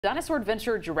Dinosaur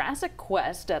adventure Jurassic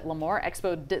Quest at Lamar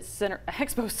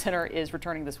Expo Center is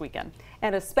returning this weekend.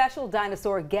 And a special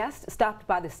dinosaur guest stopped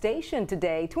by the station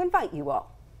today to invite you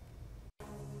all.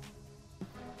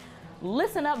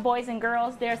 Listen up, boys and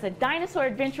girls. There's a dinosaur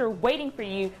adventure waiting for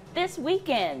you this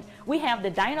weekend. We have the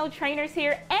dino trainers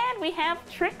here and we have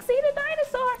Trixie the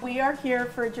dinosaur. We are here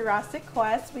for Jurassic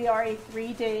Quest. We are a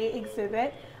 3-day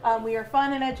exhibit. We are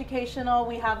fun and educational.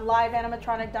 We have live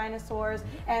animatronic dinosaurs,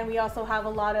 and we also have a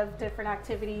lot of different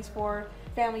activities for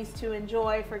families to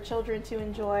enjoy, for children to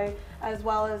enjoy, as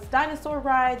well as dinosaur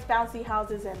rides, bouncy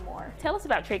houses, and more. Tell us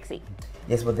about Trixie.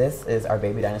 Yes, well, this is our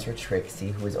baby dinosaur Trixie,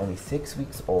 who is only 6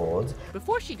 weeks old.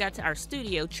 Before she got to our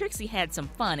studio, Trixie had some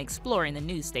fun exploring the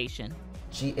news station.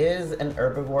 She is an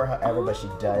herbivore, however, but she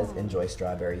does enjoy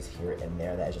strawberries here and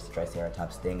there. That is just a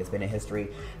Triceratops thing. It's been in history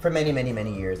for many, many,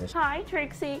 many years. Hi,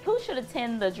 Trixie. Who should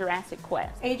attend the Jurassic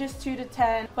Quest? Ages 2 to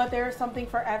 10, but there is something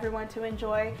for everyone to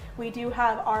enjoy. We do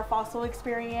have our fossil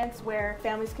experience where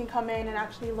families can come in and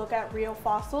actually look at real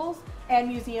fossils and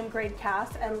museum grade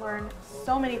casts and learn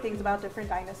so many things about different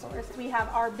dinosaurs. We have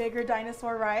our bigger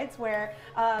dinosaur rides where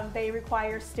they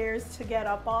require stairs to get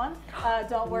up on.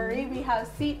 Don't worry, we have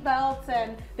seat belts and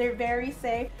they're very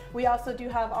safe. We also do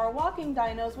have our walking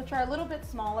dinos, which are a little bit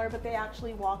smaller, but they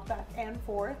actually walk back and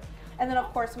forth. And then of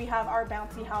course we have our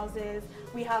bouncy houses.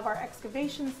 We have our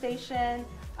excavation station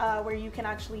where you can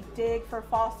actually dig for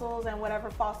fossils, and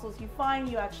whatever fossils you find,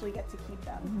 you actually get to keep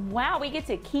them. Wow, we get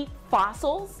to keep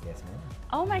fossils? Yes, ma'am.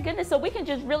 Oh my goodness, so we can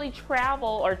just really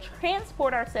travel or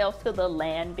transport ourselves to the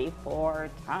land before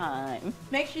time.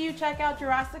 Make sure you check out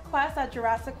Jurassic Quest at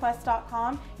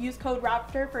JurassicQuest.com. Use code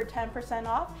RAPTOR for 10%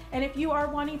 off. And if you are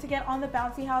wanting to get on the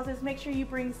bouncy houses, make sure you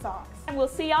bring socks. And we'll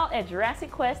see y'all at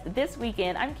Jurassic Quest this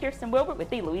weekend. I'm Kirsten Wilbert with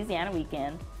the Louisiana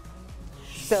Weekend.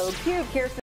 So cute, Kirsten.